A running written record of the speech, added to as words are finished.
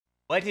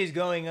What is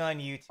going on,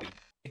 YouTube?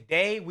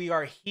 Today we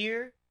are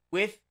here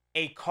with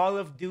a Call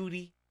of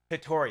Duty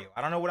tutorial.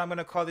 I don't know what I'm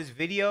gonna call this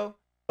video,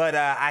 but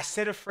I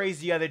said a phrase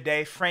the other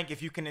day. Frank,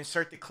 if you can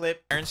insert the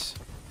clip.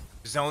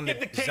 Zone them.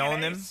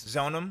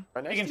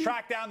 He can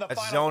track down the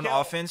final zone kill.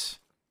 offense.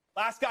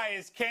 Last guy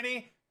is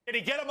Kenny. Did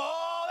he get them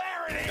all?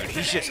 There it is.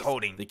 He's just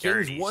holding the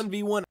Kings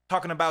 1v1.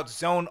 Talking about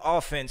zone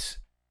offense,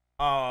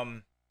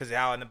 because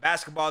how in the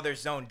basketball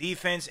there's zone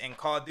defense, and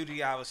Call of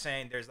Duty I was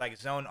saying there's like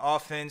zone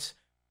offense,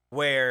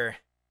 where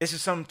this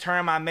is some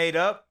term I made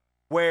up,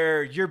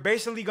 where you're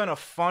basically gonna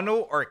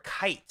funnel or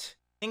kite.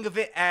 Think of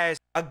it as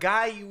a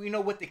guy you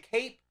know with the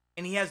cape,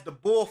 and he has the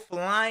bull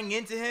flying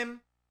into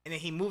him, and then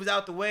he moves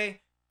out the way.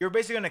 You're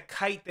basically gonna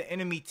kite the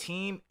enemy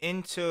team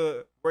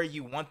into where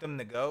you want them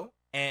to go.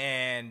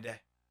 And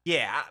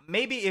yeah,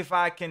 maybe if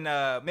I can,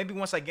 maybe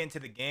once I get into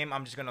the game,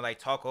 I'm just gonna like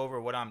talk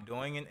over what I'm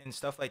doing and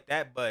stuff like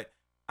that. But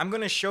I'm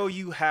gonna show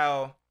you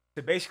how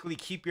to basically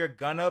keep your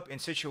gun up in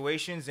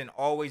situations and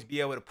always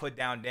be able to put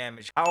down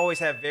damage. I always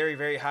have very,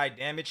 very high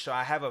damage, so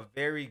I have a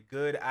very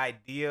good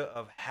idea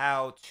of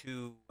how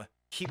to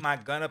keep my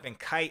gun up and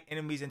kite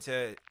enemies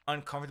into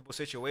uncomfortable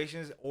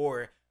situations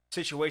or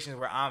situations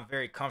where I'm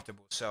very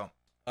comfortable. So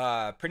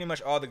pretty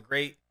much all the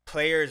great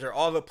players, or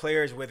all the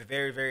players with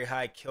very, very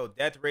high kill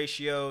death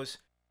ratios,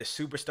 the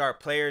superstar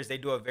players, they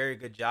do a very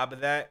good job of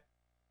that,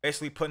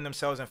 basically putting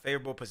themselves in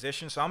favorable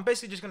positions. So I'm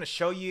basically just going to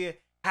show you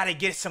how to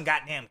get some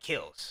goddamn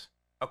kills.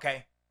 Okay,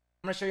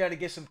 I'm going to show you how to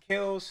get some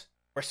kills.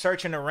 We're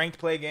searching a ranked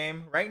play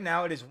game. Right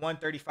now it is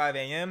 1:35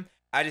 a.m.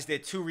 I just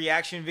did 2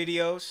 reaction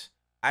videos.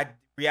 I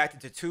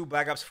reacted to 2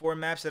 Black Ops 4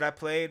 maps that I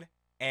played,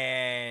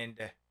 and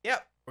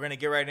yep, we're going to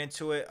get right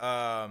into it.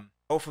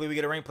 Hopefully we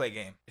get a ranked play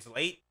game. It's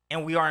late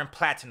and we are in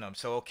platinum,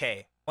 so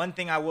okay. One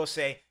thing I will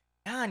say,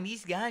 Don,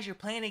 these guys you're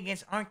playing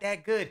against aren't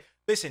that good.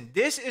 Listen,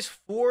 this is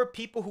for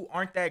people who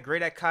aren't that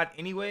great at COD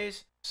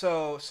anyways.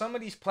 So some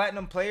of these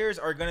platinum players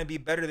are going to be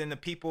better than the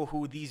people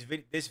who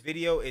this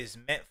video is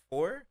meant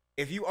for.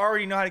 If you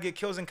already know how to get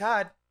kills in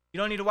COD, you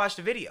don't need to watch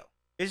the video.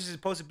 This is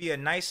supposed to be a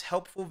nice,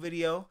 helpful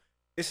video.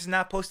 This is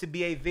not supposed to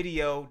be a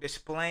video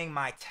displaying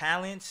my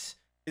talents.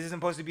 This isn't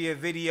supposed to be a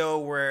video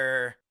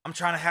where I'm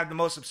trying to have the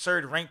most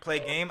absurd rank play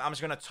game. I'm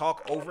just going to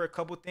talk over a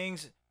couple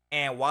things,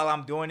 and while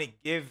I'm doing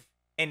it, give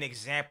an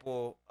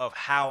example of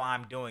how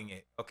I'm doing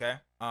it. Okay.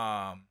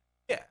 Yeah,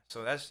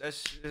 so that's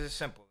this is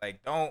simple.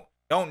 Like,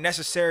 don't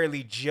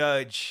necessarily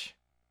judge.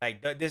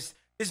 Like, this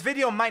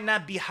video might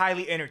not be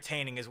highly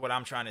entertaining is what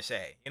I'm trying to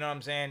say. You know what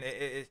I'm saying?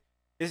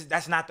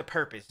 That's not the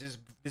purpose.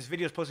 This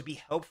video is supposed to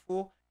be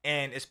helpful,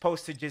 and it's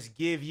supposed to just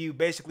give you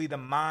basically the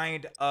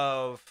mind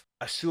of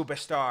a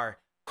superstar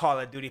Call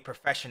of Duty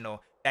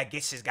professional that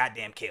gets his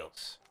goddamn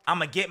kills.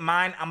 I'ma get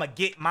mine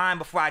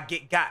before I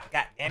get got.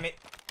 God damn it.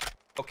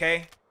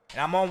 Okay? And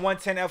I'm on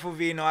 110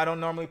 FOV. No, I don't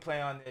normally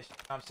play on this. You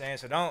know what I'm saying?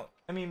 So don't.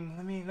 Let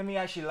me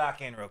actually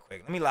lock in real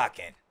quick. Let me lock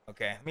in.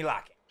 Okay? Let me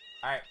lock in.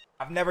 All right.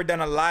 I've never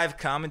done a live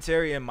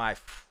commentary in my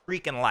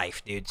freaking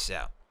life, dude.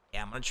 So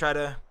yeah, I'm gonna try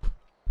to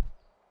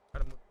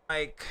move the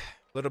mic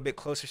a little bit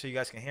closer so you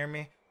guys can hear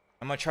me.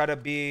 I'm gonna try to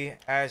be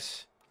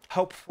as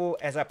helpful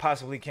as I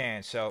possibly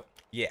can. So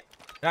yeah,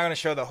 I'm not gonna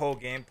show the whole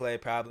gameplay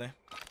probably.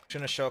 I'm just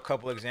gonna show a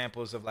couple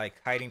examples of like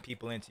hiding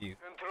people into you.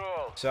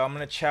 So I'm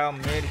gonna chow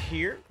mid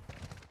here.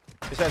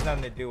 This has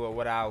nothing to do with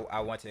what I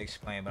want to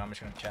explain, but I'm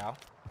just gonna chow.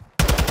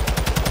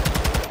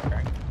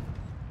 Okay.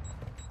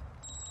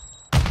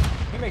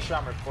 Let me make sure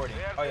I'm recording.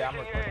 Oh yeah, I'm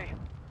recording.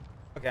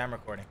 Okay, I'm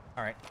recording.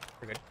 All right,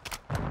 we're good.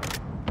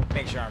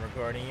 Make sure I'm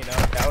recording. You know,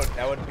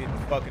 that would be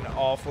fucking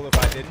awful if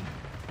I didn't.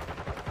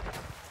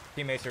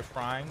 Teammates are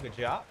frying. Good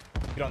job.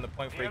 Get on the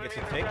point before he gets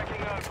his take.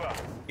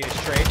 Get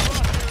his trade.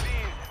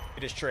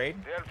 Get his trade.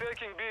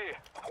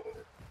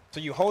 So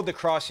you hold the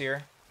cross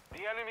here.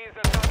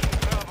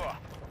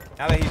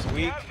 Now that he's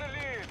weak,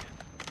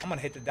 I'm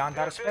gonna hit the Don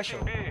Dada special.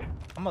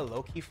 I'm a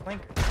low-key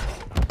flanker.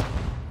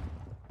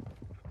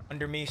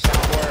 Under me,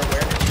 soundboard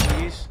awareness,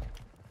 please.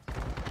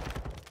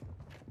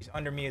 He's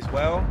under me as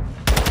well.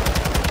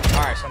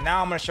 Alright, so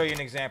now I'm gonna show you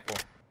an example.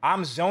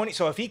 I'm zoning,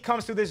 so if he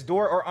comes through this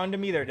door or under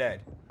me, they're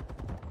dead.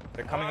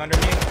 They're coming under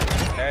me,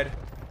 dead.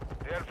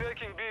 They're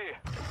taking B.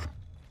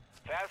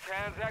 Fast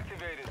hands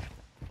activated.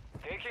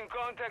 Taking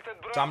contact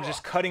at Bravo. So I'm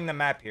just cutting the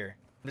map here.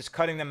 I'm just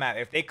cutting the map.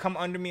 If they come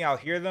under me, I'll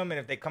hear them, and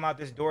if they come out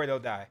this door, they'll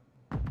die.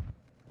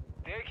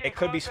 They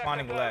could be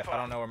spawning left. I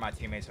don't know where my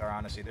teammates are,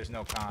 honestly. There's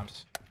no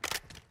comms.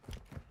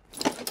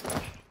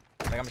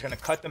 Like, I'm just gonna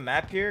cut the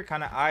map here,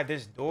 kind of eye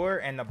this door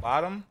and the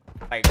bottom.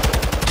 Like,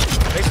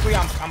 basically,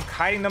 I'm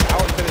kiting them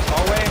out into this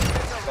hallway.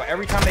 So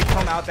every time they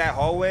come out that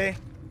hallway,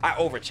 I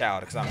overchowed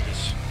because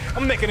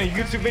I'm making a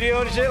YouTube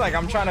video and shit. Like,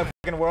 I'm trying to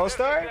fucking world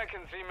star.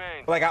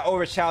 Like, I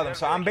overchow them.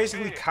 So I'm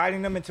basically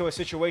kiting them into a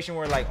situation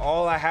where like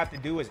all I have to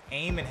do is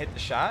aim and hit the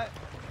shot.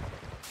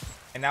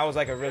 And that was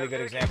like a really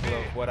good example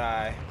of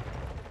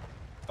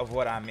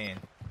what I mean.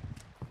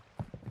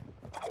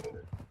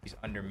 He's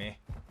under me.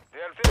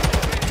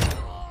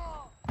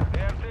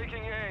 They are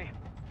taking A.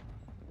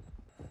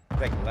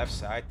 Like left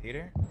side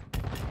theater.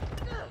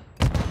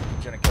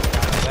 I'm gonna kill the guy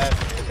on the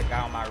left, kill the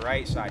guy on my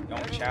right, so I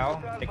don't chow.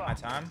 Take my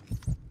time.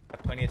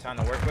 Got plenty of time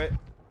to work with.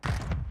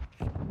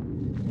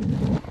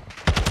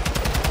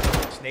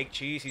 Snake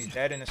cheese, he's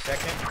dead in a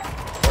second.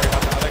 Worry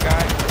about the other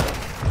guy.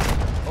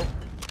 Oh,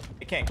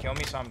 they can't kill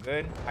me, so I'm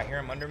good. I hear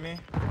him under me.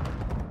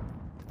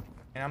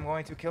 And I'm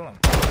going to kill him.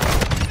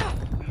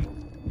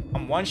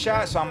 I'm one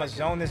shot, so I'm gonna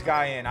zone this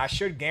guy in. I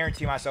should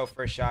guarantee myself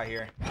first shot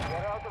here.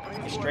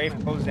 He strafe,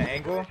 close the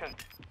angle.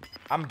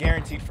 I'm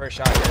guaranteed first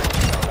shot here.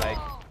 So, like,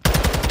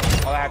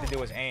 all I have to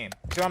do is aim.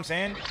 See what I'm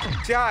saying?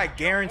 See how I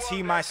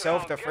guarantee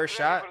myself the first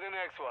shot?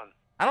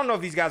 I don't know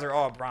if these guys are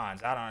all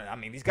bronze. I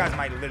mean, these guys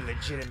might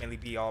legitimately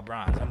be all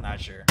bronze. I'm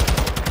not sure.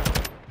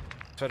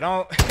 So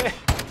don't.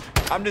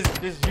 I'm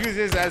just use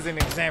this as an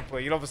example.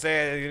 You know what I'm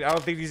saying? I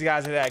don't think these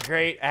guys are that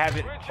great. I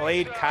haven't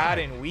played COD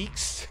in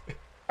weeks.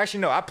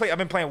 Actually, no. I've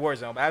been playing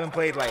Warzone, but I haven't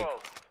played like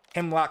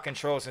Hemlock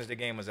Control since the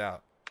game was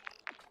out.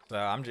 So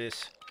I'm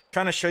just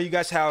trying to show you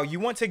guys how you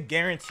want to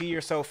guarantee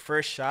yourself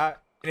first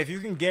shot. And if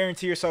you can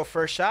guarantee yourself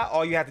first shot,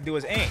 all you have to do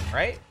is aim,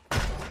 right?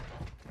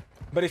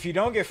 But if you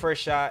don't get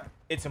first shot,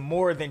 it's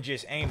more than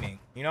just aiming.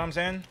 You know what I'm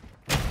saying?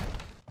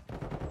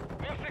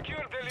 We've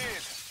secured the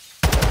lead.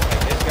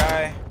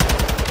 Like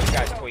this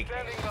guy's tweaking.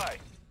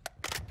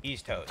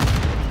 He's toast.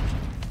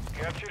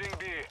 Capturing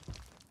B.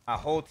 My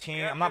whole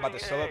team. I'm not about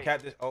to solo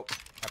cap this. Oh,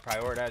 I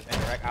prioritized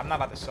indirect. I'm not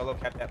about to solo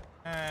cap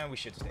that. We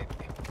should stay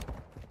B.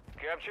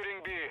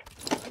 Capturing B.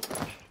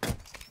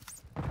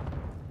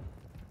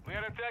 We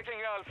are attacking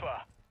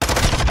Alpha.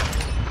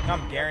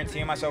 I'm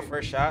guaranteeing myself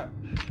first shot.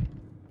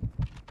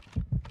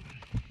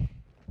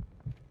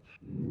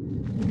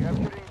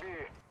 Capturing B.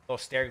 Little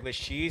stair glitch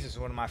cheese is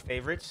one of my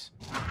favorites.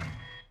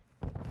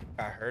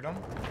 I heard him.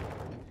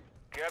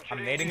 I'm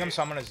nading him,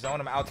 so I'm gonna zone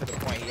him out to the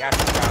point. He has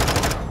to drop.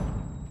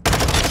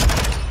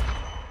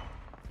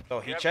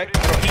 Little heat check.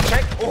 Little heat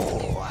check.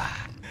 Oh,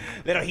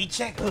 little heat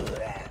check. Ooh.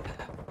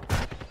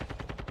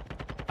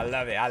 I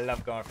love it. I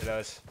love going for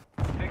those.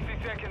 60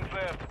 seconds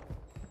left.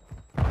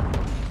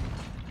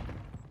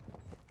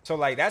 So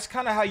like that's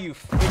kind of how you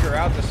figure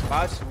out the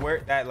spots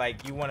where that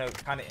like you want to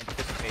kind of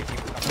anticipate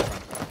people coming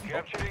from.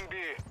 Capturing B.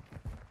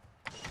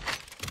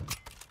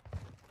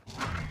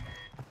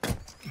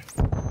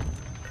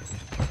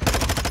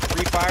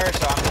 Pre-fire,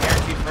 so I'm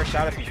guaranteed first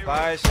shot if he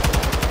flies.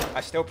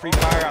 I still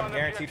pre-fire. I'm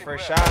guaranteed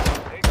first shot.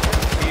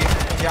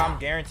 See, yeah, I'm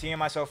guaranteeing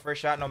myself first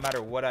shot no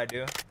matter what I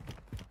do.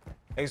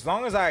 As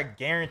long as I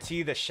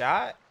guarantee the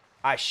shot,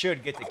 I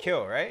should get the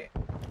kill, right?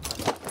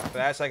 So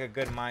that's like a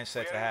good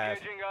mindset to have.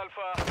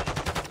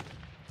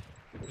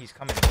 He's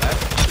coming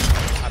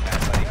left. My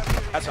bad, buddy.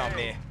 That's on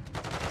me.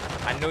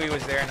 I knew he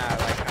was there, and I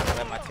like kind of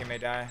let my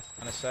teammate die.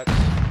 Kind of sucks.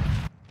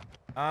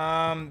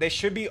 They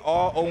should be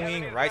all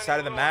O-wing right side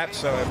of the map.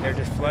 So if they're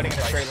just flooding in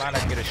a straight line, I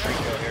can get a streak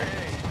kill here.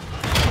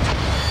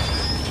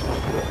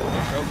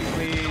 Trophy,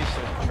 please.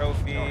 So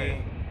trophy.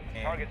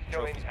 And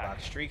trophies block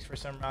streaks for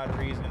some odd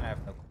reason. I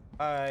have no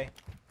why.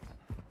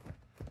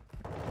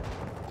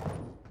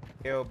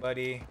 Kill,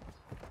 buddy.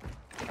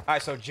 All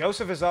right, so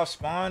Joseph is off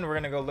spawn. We're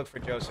gonna go look for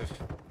Joseph.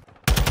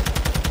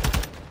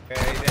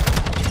 Okay, then.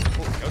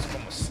 Ooh, Joseph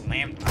almost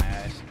slammed my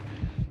ass.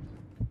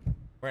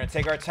 We're gonna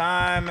take our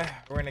time.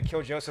 We're gonna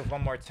kill Joseph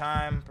one more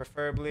time,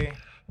 preferably.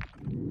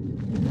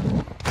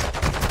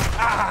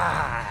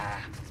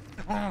 Ah!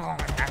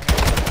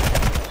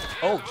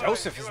 Oh,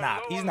 Joseph is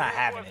not. He's not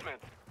having it.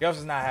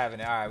 Joseph's not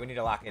having it. All right, we need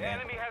to lock it in.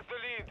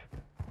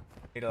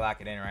 Need to lock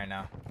it in right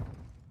now.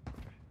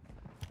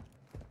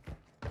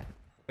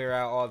 Clear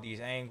out all these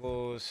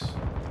angles.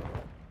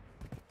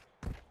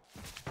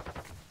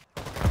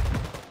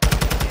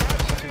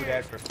 Do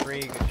that for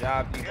free. Good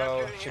job,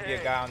 Devo. Should be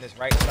a guy on this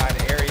right side of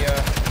the area.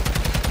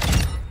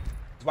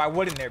 Why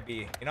wouldn't there be?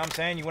 You know what I'm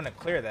saying? You want to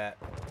clear that.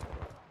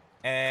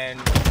 And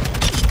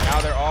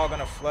now they're all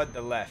gonna flood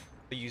the left.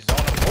 So you zone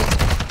them.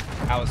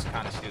 Oh, that was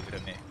kind of stupid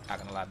of me. Not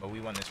gonna lie, but we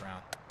won this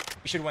round.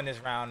 We should win this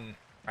round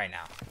right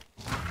now.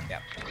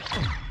 Yep.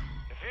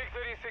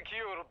 Victory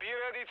secure. Be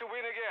ready to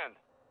win again.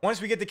 Once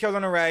we get the kills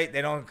on the right,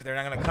 they're not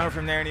gonna come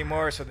from there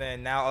anymore. So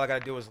then now all I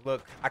gotta do is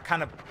look. I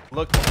kind of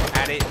looked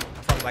at it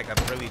from like a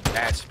really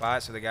bad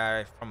spot. So the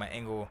guy from an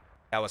angle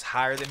that was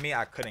higher than me,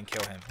 I couldn't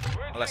kill him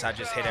unless I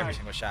just hit every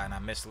single shot and I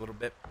missed a little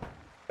bit.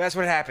 That's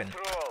what happened.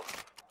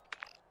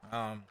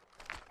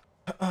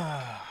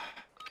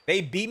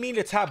 They beat me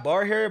to top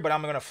bar here, but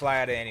I'm gonna fly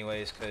at it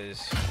anyways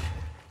because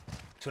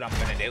that's what I'm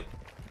gonna do.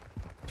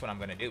 That's what I'm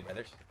gonna do,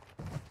 brothers.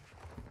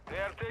 They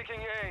are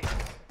taking A.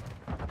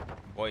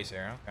 Boys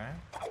here, okay.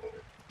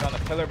 On the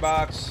pillar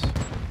box.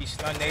 He's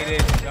stun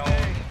naded.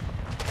 Zone.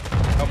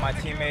 Help my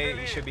teammate.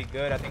 He should be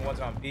good. I think one's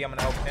on B. I'm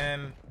gonna help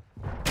him.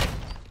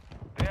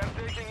 They are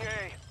taking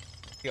A.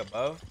 He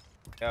above?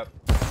 Yep.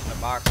 In the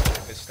box.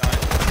 Good stun.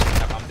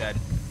 Yep, I'm dead.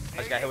 I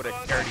just got hit with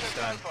a dirty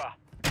stun.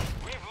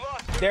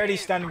 Dirty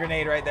stun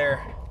grenade right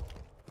there.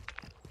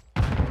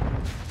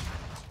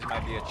 This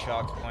might be a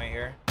chalk point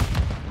here.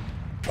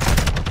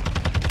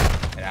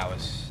 Yeah, that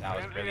was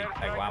really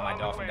like, why am I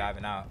dolphin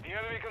diving out?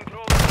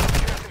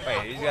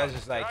 Wait, these guys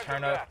just like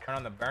turn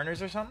on the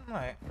burners or something?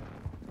 Like,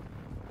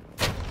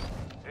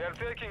 They're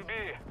taking B.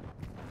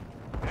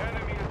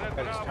 Enemy is at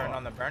I just Bravo. turned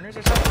on the burners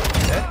or something?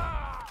 Dead?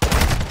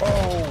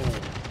 Oh!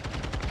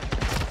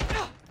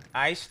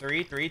 Nice.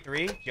 3.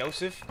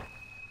 Joseph.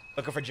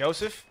 Looking for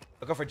Joseph.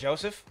 Looking for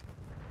Joseph.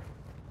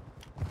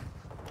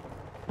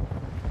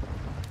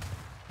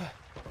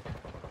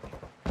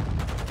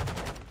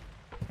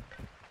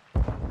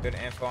 Good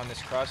info on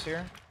this cross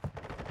here.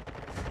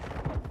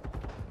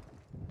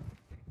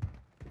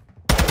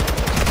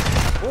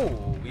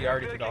 Ooh, we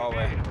already through the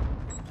hallway.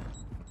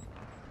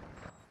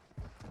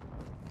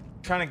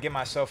 Trying to get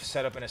myself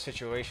set up in a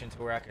situation to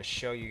where I can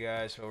show you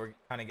guys, but we're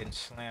kind of getting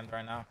slammed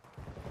right now.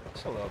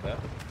 Just a little bit.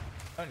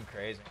 Nothing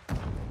crazy.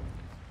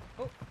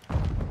 Oh.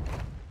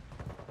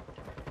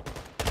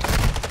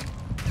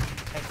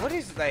 Like, what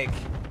is like?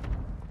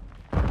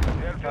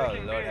 Oh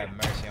Lord, have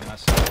mercy on my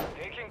soul.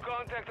 Taking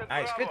contact at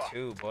Nice, good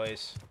Bravo. 2,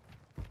 boys.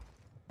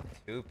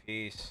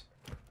 2-piece.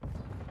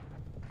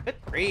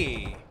 Good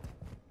 3.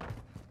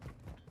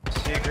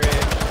 Secret.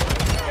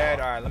 Dead.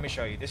 All right, let me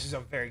show you. This is a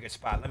very good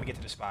spot. Let me get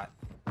to the spot.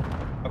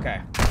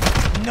 Okay.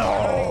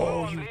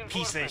 No, you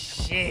piece of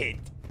shit.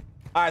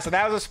 All right, so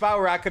that was a spot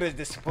where I could have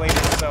displayed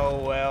it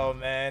so well,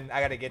 man. I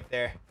gotta get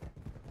there.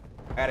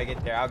 I gotta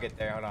get there. I'll get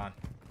there. Hold on.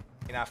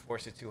 You're not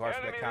force it too hard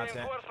for Enemy that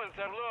content. reinforcements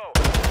are low.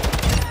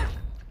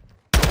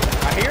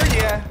 I hear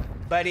ya,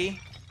 buddy.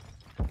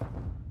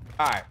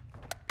 All right.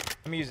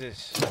 Let me use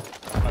this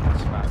fucking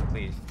spot,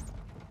 please.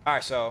 All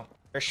right, so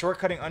they're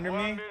shortcutting under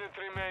 1 me. minute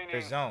remaining.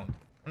 They're zoned.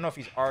 I don't know if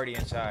he's already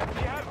inside.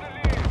 We have the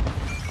lead.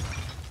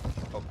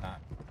 Hope not.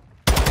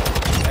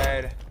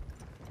 Dead.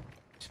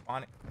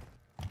 Spawning.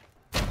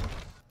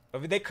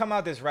 If they come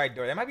out this right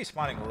door, they might be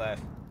spawning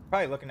left.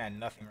 Probably looking at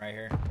nothing right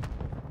here.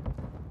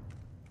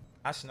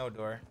 Not snow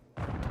door.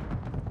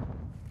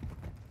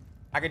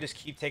 I could just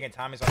keep taking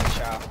Tommy's on the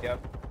shop.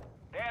 Yep.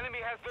 The enemy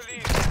has the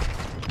lead.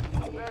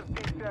 Less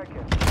 8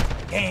 seconds.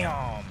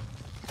 Damn.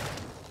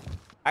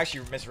 I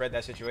actually misread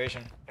that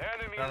situation.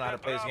 Enemy I don't know how to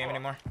play this game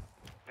anymore.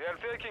 They are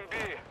taking B.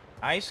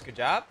 Nice. Good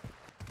job.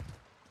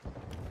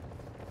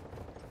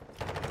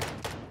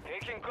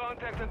 Taking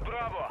contact at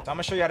Bravo. So I'm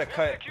gonna show you how to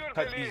cut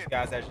these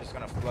guys that's just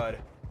gonna flood.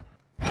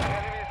 Enemy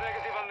is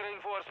negative on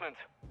reinforcement.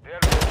 They are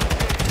taking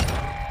B.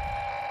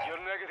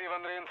 You're negative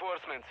on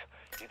reinforcement.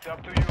 It's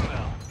up to you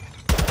now.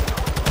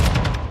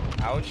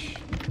 Ouch.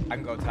 I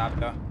can go top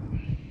though.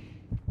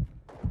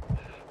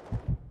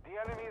 The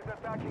enemy is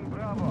attacking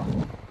Bravo.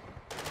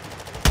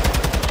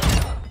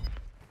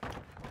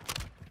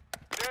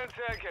 10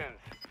 seconds.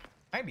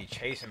 Might be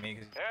chasing me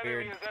because it's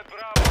Enemy weird. is at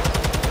Bravo.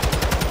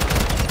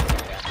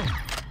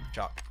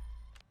 Chalk.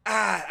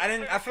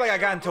 I feel like I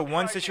got into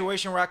one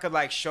situation where I could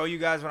like show you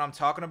guys what I'm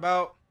talking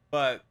about,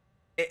 but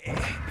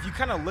if you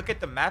kind of look at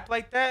the map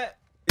like that,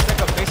 it's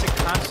like a basic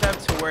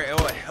concept to where it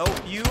will help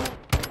you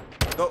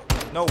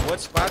know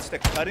what spots to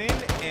cut in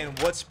and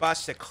what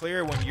spots to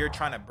clear when you're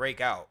trying to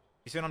break out.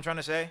 You see what I'm trying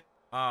to say?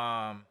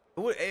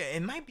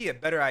 It might be a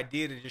better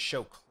idea to just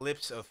show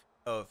clips of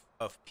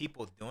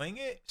people doing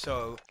it.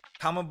 So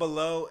comment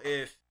below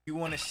if you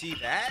want to see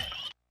that.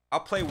 I'll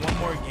play one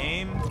more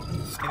game,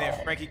 and then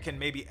Frankie can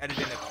maybe edit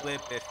in a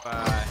clip if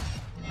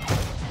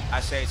I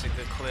say it's a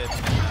good clip.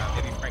 And,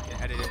 maybe Frank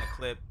can edit in a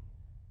clip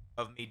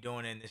of me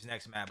doing it in this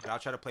next map. But I'll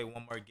try to play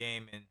one more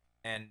game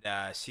and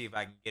see if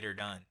I can get her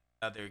done.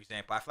 Another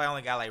example. I feel like I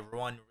only got like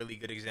one really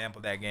good example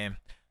of that game.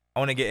 I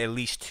want to get at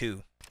least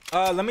 2.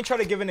 Let me try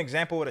to give an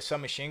example with a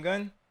submachine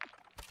gun.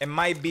 It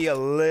might be a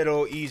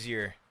little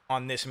easier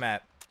on this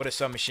map with a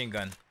submachine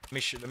gun.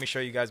 Let me show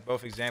you guys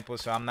both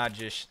examples, so I'm not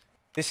just.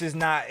 This is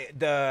not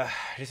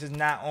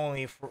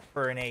only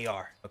for an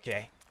AR,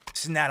 okay?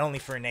 This is not only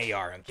for an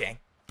AR, okay?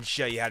 Let me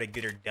show you how to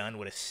get her done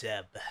with a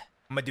sub.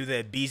 I'm gonna do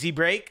the BZ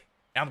break,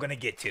 and I'm gonna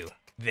get 2.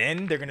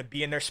 Then they're gonna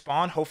be in their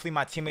spawn. Hopefully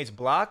my teammates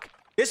block.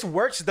 This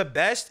works the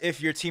best if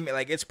your teammate,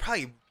 like, it's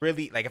probably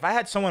really, like, if I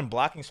had someone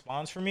blocking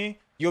spawns for me,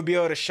 you'll be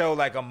able to show,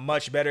 like, a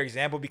much better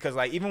example because,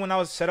 like, even when I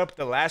was set up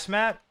the last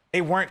map,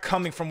 they weren't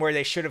coming from where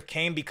they should have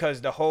came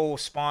because the whole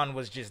spawn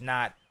was just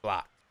not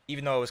blocked.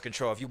 Even though it was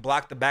control. If you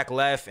block the back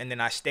left and then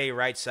I stay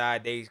right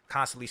side, they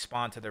constantly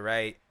spawn to the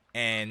right.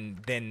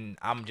 And then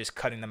I'm just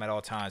cutting them at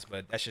all times.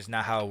 But that's just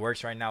not how it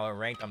works right now at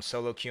ranked. I'm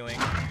solo queuing.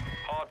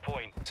 Hard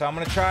point. So I'm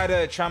going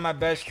to try my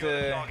best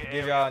to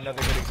give y'all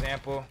another good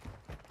example.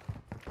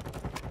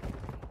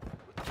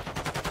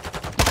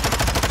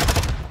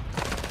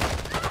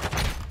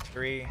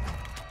 Three.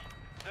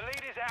 The lead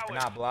is ours. They're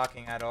not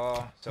blocking at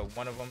all. So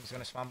one of them is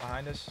going to spawn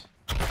behind us.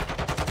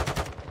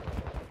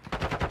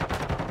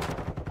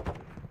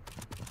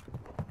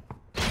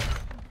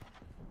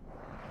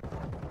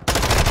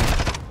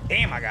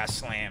 Damn, I got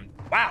slammed.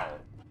 Wow.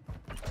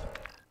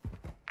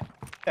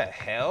 What the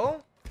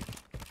hell?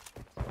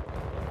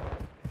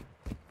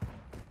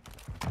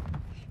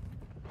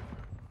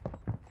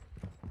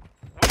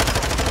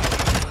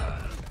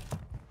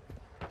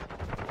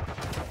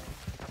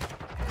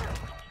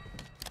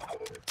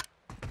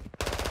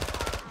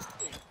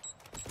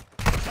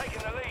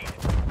 Taking the lead.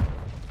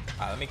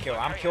 Let me kill.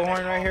 I'm kill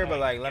horn right here, but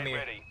like, let me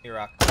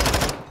rock.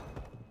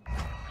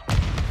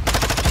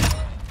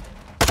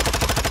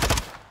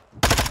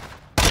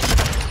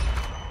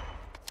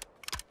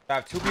 I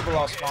have 2 people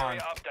all spawn.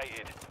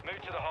 Updated.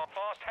 Move to the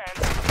fast hand.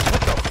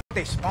 What the f?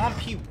 They spawn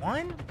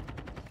P1?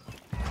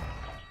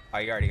 Oh,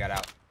 you already got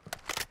out.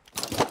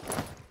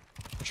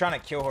 I'm trying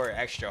to kill her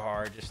extra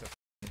hard.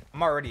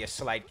 I'm already a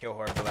slight kill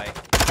her, but like, you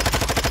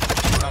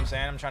know what I'm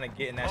saying? I'm trying to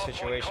get in that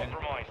situation.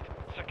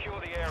 Secure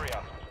the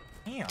area.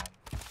 Damn.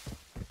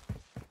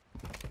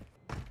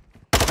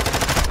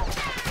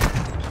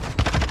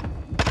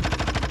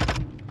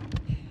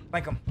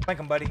 Flank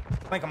him, buddy.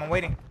 Flank him, I'm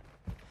waiting.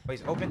 Oh,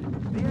 he's open.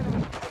 The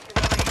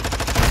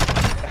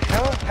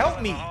hell?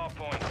 Help me!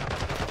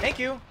 Thank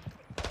you.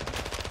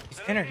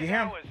 He's in her, you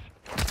hear him?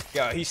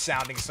 Yo, he's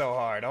sounding so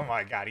hard. Oh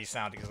my god, he's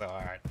sounding so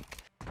hard.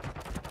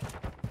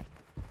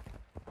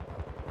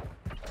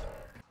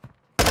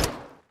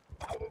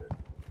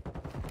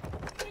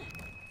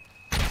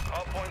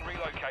 Hardpoint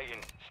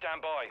relocating.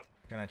 Stand by.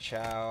 Gonna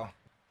chow.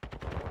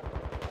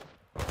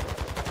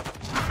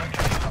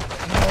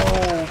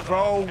 No,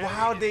 bro.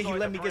 How did he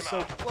let me get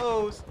so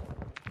close?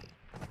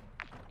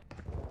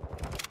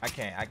 I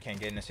can't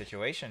get in a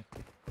situation.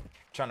 I'm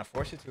trying to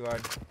force it too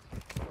hard.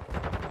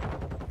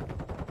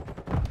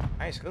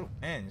 Nice, good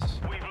wins.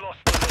 We've lost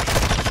the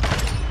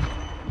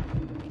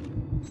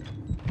lead.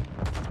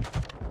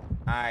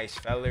 Nice,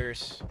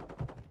 fellers.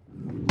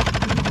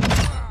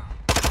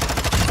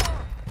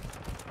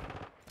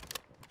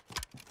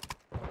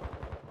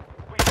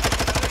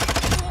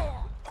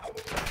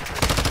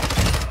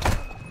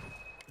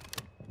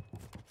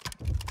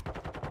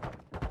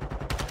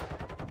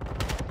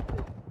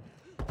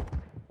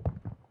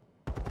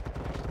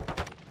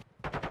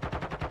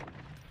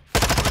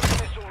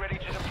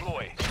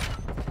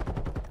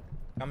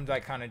 I'm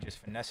like kind of just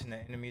finessing the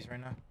enemies right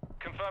now.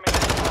 Confirming.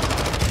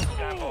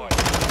 Stand by.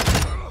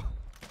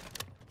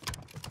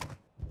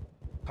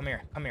 Come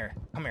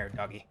here,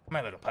 doggy. Come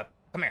here, little pup.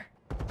 Come here.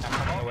 I'm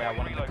coming the way I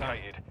want him to come.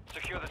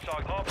 Secure the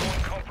site.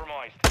 Hardpoint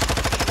compromised.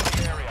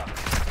 Secure the area.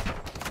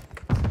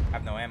 I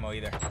have no ammo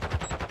either.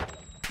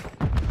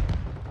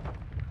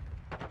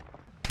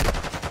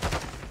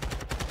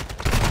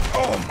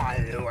 Oh my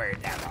lord!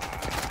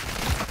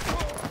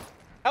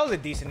 That was a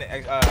decent.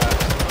 Let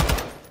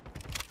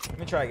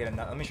me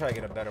try to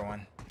get a better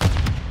one.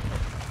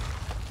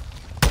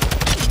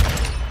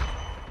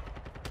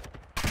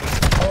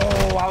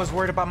 Oh, I was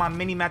worried about my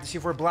mini map to see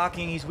if we're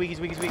blocking. He's weak.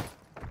 It's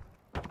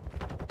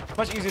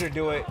much easier to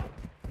do it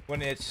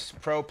when it's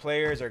pro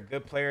players or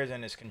good players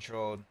and it's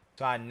controlled,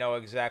 so I know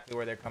exactly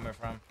where they're coming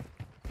from.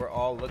 We're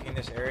all looking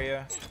this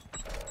area.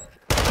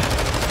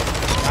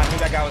 I knew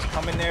that guy was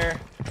coming there.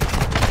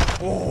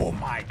 Oh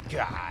my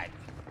god,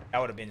 that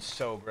would have been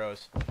so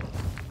gross.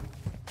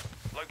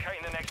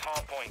 Locating the next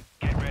hard point.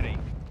 Get ready.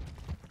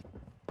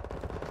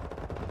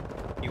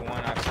 You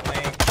want I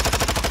flank.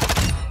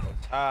 Go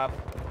top.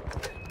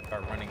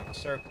 Start running in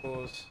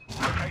circles.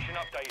 Location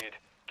updated.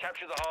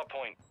 Capture the hard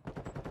point.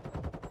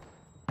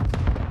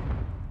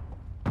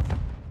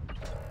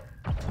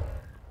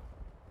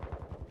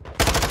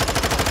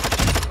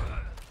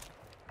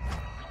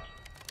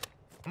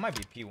 I might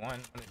be P1.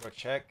 Let me go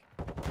check.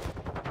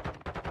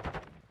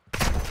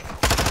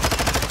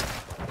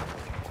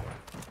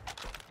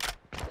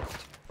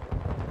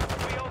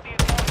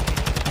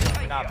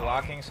 Not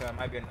blocking, so it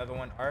might be another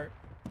one. Art,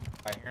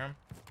 I hear him.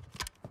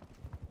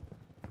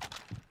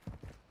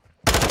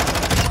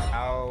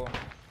 Ow.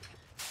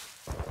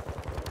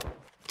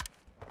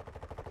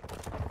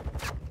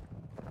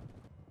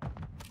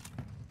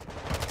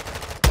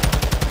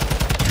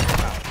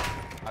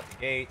 Out the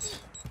gates.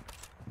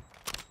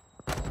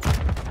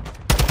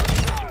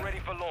 Ready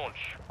for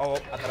launch. Oh,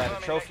 I thought I had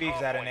a trophy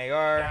because I had an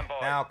AR.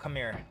 Now come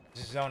here.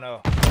 This is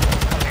Zono.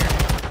 Come here.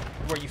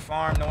 Where you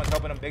farm, no one's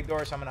helping him big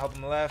door, so I'm gonna help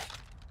him left.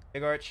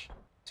 Big arch.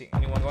 See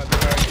anyone going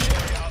big arch?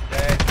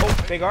 Dead. Oh,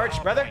 big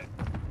arch, brother.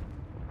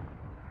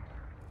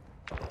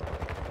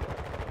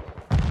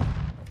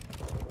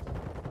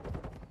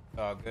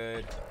 Oh,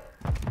 good.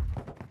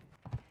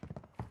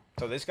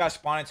 So this guy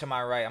spawning to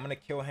my right. I'm gonna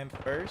kill him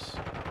first. He's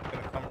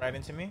gonna come right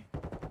into me.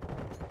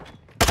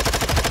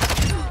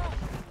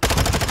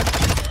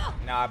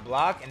 Now I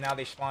block, and now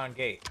they spawn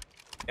gate.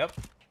 Yep.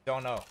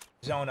 Zono.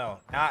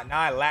 Now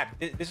I lap.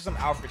 This is some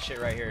Alfred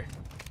shit right here.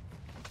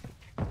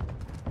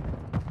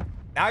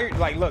 Now you're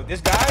like, look, this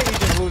guy, he's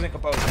just losing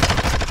composure.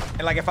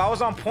 And like, if I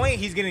was on point,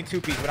 he's getting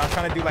 2-piece, but I'm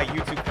trying to do like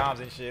YouTube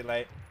comms and shit.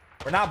 Like,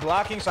 we're not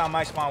blocking, so I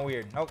might spawn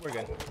weird. Nope, we're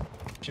good.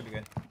 Should be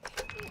good.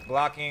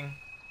 Blocking.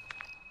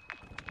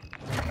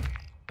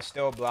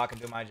 Still block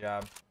and do my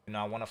job. You know,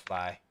 I want to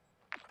fly.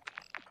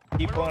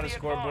 Keep pulling the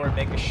scoreboard,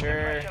 making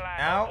sure.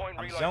 Now,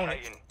 I'm zoning.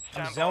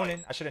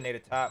 I should have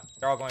naded top.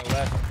 They're all going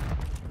left.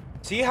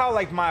 See how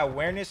like my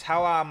awareness,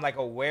 how I'm like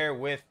aware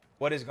with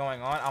what is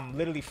going on? I'm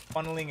literally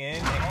funneling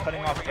in and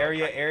cutting off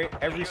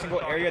every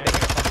single area that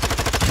can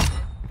come to.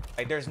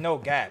 Like there's no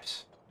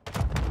gaps.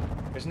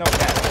 There's no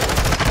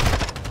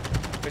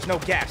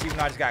gaps, even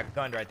though I just got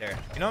gunned right there.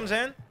 You know what I'm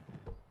saying?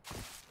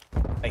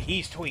 Like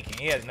he's tweaking.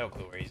 He has no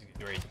clue where he's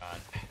gone.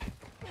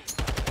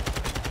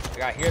 I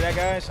gotta hear that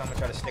guy, so I'm gonna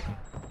try to stick him.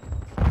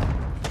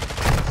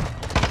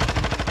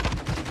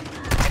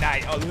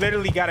 Nah,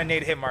 literally got a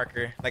nade hit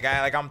marker. Like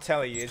I'm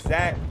telling you, is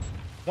that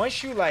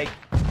once you like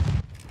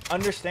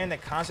understand the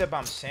concept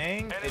I'm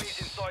saying,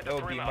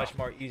 it'll be much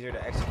more easier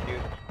to execute.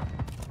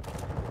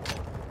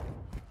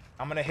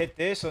 I'm gonna hit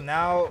this, so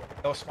now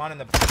they'll spawn in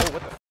the. Oh,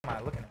 what the f am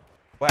I looking at?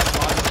 What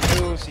spawn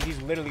in the See,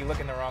 he's literally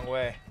looking the wrong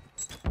way.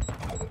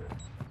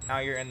 Now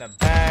you're in the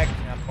back,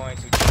 and I'm going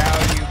to chow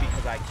you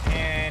because I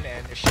can,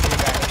 and the shit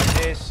got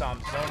this, so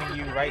I'm zoning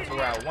you right to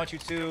where I want you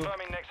to.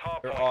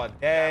 They're all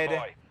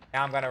dead.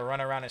 Now I'm gonna run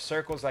around in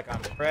circles like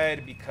I'm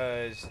Fred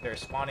because they're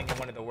spawning in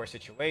one of the worst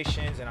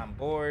situations, and I'm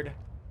bored.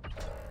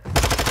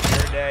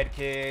 You're dead,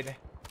 kid.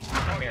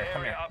 Come here,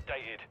 come here.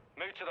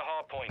 Move to the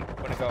hard point. I'm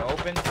gonna go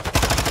open.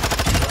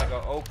 I'm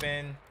gonna go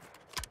open.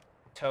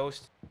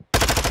 Toast.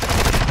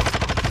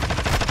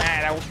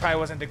 Man, that probably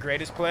wasn't the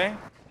greatest play,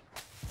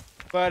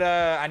 but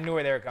I knew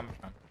where they were coming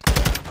from.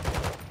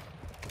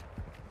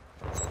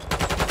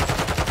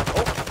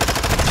 Oh.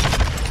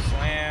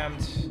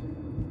 Slammed.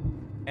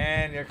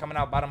 And they're coming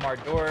out bottom our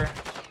door.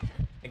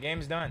 The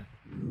game's done.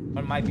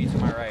 One might be to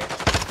my right.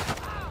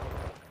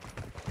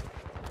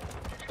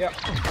 Yep.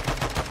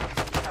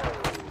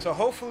 So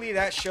hopefully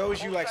that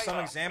shows you like some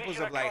examples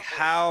of like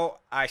how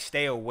I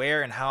stay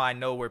aware and how I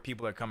know where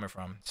people are coming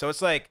from. So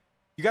it's like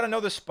you gotta know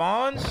the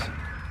spawns.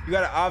 You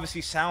gotta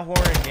obviously sound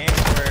horn in games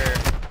where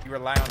you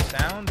rely on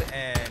sound,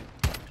 and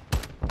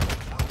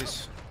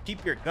just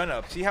keep your gun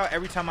up. See how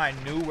every time I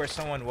knew where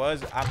someone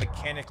was, I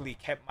mechanically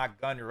kept my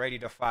gun ready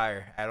to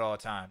fire at all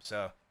times.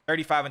 So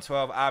 35 and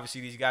 12.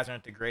 Obviously these guys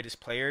aren't the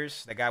greatest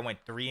players. The guy went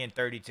 3 and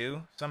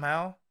 32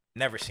 somehow.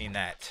 Never seen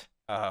that.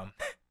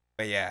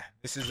 But yeah,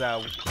 this is 2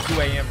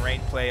 a.m.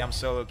 ranked play. I'm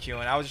solo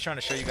queuing. I was just trying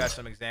to show you guys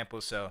some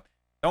examples. So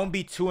don't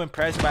be too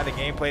impressed by the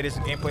gameplay. This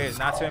gameplay is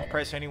not to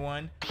impress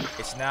anyone.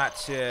 It's not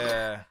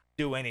to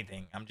do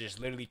anything. I'm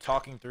just literally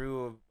talking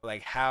through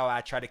like how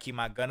I try to keep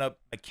my gun up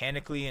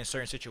mechanically in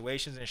certain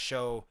situations and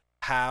show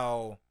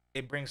how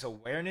it brings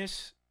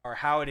awareness, or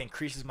how it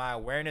increases my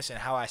awareness, and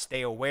how I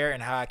stay aware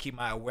and how I keep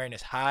my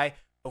awareness high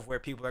of where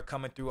people are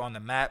coming through on the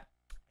map.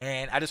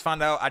 And I just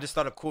found out, I just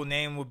thought a cool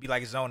name would be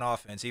like zone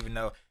offense, even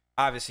though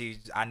obviously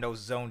I know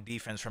zone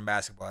defense from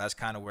basketball. That's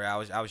kind of where I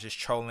was just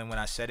trolling when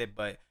I said it,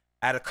 but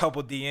I had a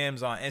couple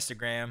DMs on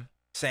Instagram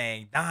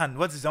saying, Don,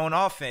 what's zone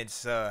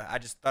offense? I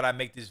just thought I'd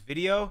make this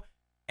video,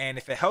 and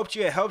if it helped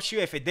you, it helps you.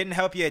 If it didn't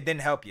help you, it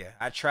didn't help you.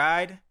 I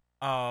tried.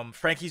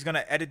 Frankie's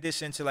gonna edit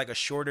this into like a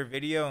shorter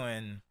video,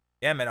 and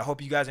yeah, man, I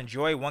hope you guys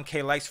enjoy.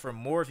 1K likes for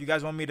more. If you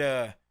guys want me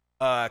to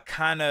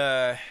kind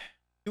of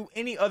do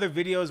any other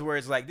videos where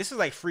it's like, this is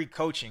like free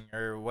coaching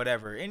or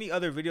whatever, any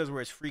other videos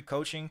where it's free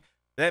coaching,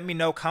 let me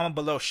know. Comment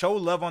below. Show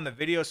love on the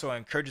video so it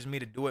encourages me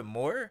to do it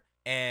more.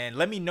 And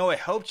let me know it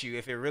helped you,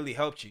 if it really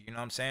helped you. You know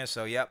what I'm saying?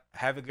 So, yep.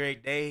 Have a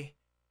great day.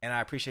 And I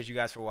appreciate you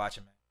guys for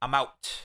watching, man. I'm out.